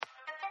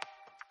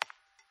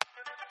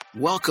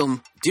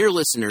Welcome, dear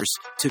listeners,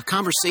 to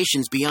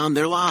Conversations Beyond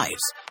Their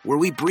Lives, where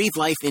we breathe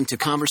life into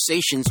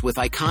conversations with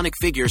iconic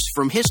figures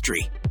from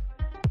history.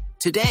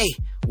 Today,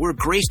 we're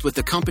graced with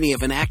the company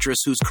of an actress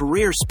whose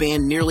career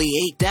spanned nearly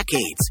 8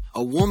 decades,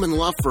 a woman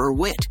loved for her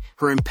wit,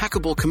 her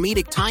impeccable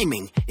comedic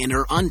timing, and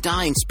her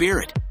undying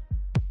spirit.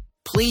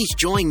 Please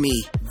join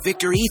me,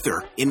 Victor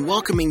Aether, in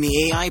welcoming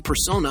the AI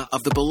persona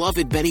of the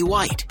beloved Betty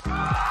White.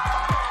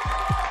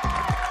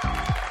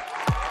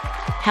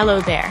 Hello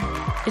there.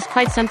 It's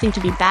quite something to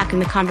be back in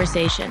the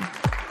conversation.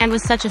 And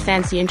with such a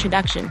fancy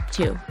introduction,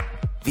 too.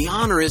 The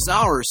honor is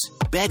ours,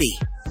 Betty.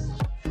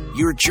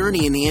 Your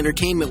journey in the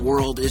entertainment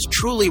world is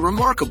truly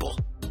remarkable.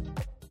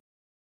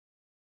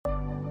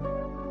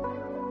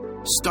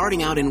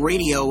 Starting out in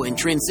radio and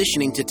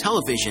transitioning to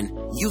television,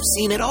 you've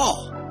seen it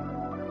all.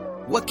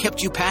 What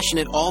kept you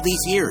passionate all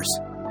these years?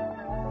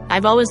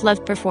 I've always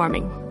loved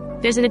performing.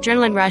 There's an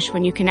adrenaline rush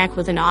when you connect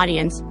with an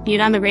audience, be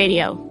it on the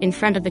radio, in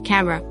front of the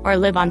camera, or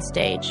live on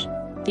stage.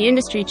 The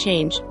industry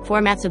changed,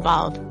 formats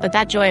evolved, but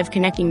that joy of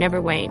connecting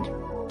never waned.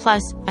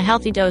 Plus, a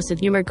healthy dose of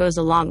humor goes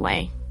a long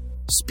way.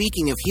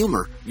 Speaking of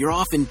humor, you're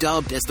often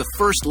dubbed as the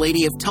first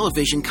lady of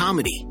television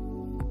comedy.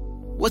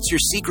 What's your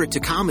secret to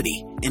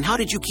comedy, and how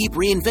did you keep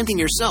reinventing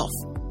yourself?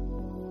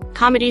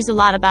 Comedy's a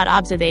lot about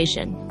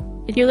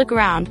observation. If you look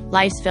around,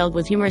 life's filled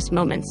with humorous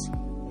moments.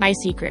 My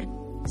secret: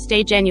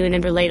 stay genuine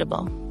and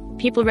relatable.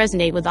 People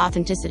resonate with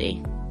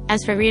authenticity.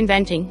 As for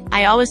reinventing,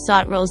 I always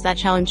sought roles that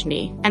challenged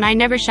me, and I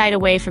never shied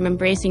away from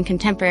embracing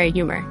contemporary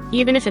humor,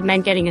 even if it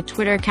meant getting a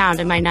Twitter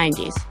account in my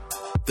 90s.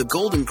 The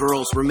Golden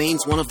Girls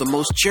remains one of the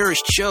most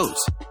cherished shows.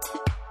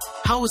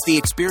 How was the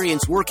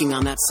experience working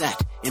on that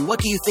set, and what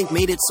do you think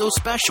made it so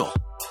special?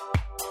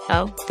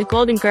 Oh, The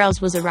Golden Girls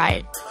was a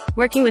riot.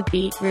 Working with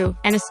B, Rue,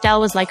 and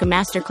Estelle was like a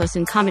masterclass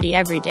in comedy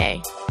every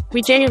day.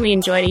 We genuinely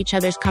enjoyed each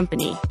other's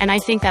company, and I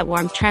think that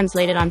warmth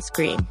translated on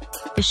screen.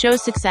 The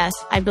show's success,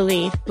 I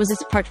believe, was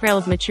its portrayal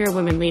of mature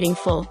women leading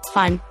full,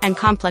 fun, and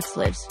complex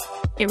lives.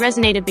 It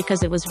resonated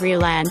because it was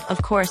real and,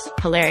 of course,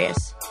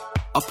 hilarious.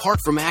 Apart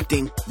from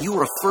acting, you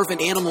were a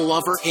fervent animal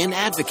lover and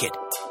advocate.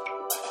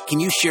 Can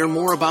you share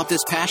more about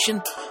this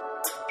passion?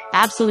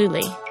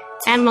 Absolutely.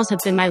 Animals have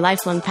been my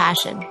lifelong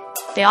passion.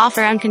 They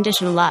offer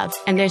unconditional love,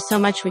 and there's so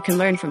much we can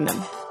learn from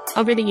them.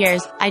 Over the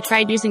years, I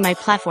tried using my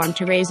platform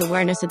to raise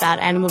awareness about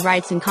animal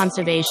rights and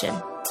conservation.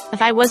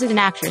 If I wasn't an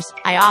actress,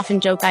 I often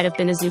joke I'd have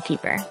been a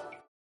zookeeper.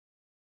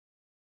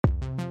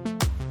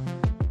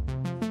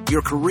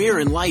 Your career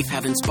and life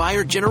have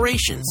inspired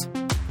generations.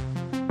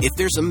 If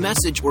there's a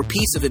message or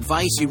piece of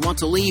advice you'd want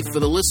to leave for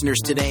the listeners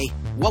today,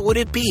 what would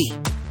it be?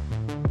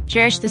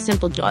 Cherish the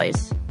simple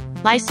joys.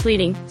 Life's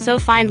fleeting, so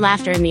find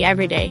laughter in the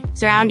everyday.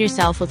 Surround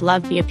yourself with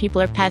love, be it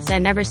people or pets,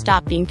 and never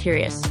stop being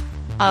curious.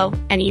 Oh,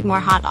 and eat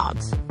more hot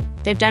dogs.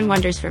 They've done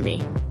wonders for me.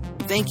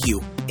 Thank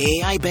you,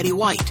 AI Betty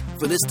White,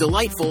 for this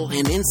delightful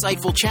and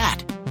insightful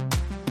chat.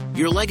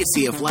 Your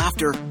legacy of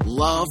laughter,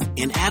 love,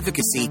 and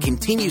advocacy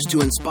continues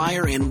to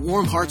inspire and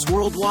warm hearts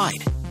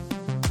worldwide.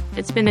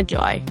 It's been a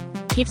joy.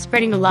 Keep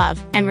spreading the love,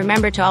 and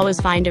remember to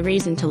always find a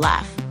reason to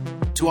laugh.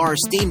 To our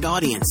esteemed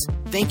audience,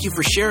 thank you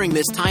for sharing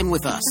this time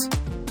with us.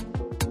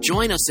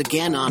 Join us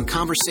again on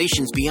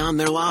Conversations Beyond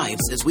Their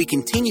Lives as we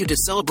continue to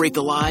celebrate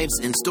the lives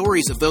and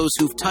stories of those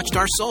who've touched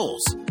our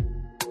souls.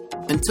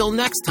 Until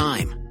next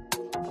time.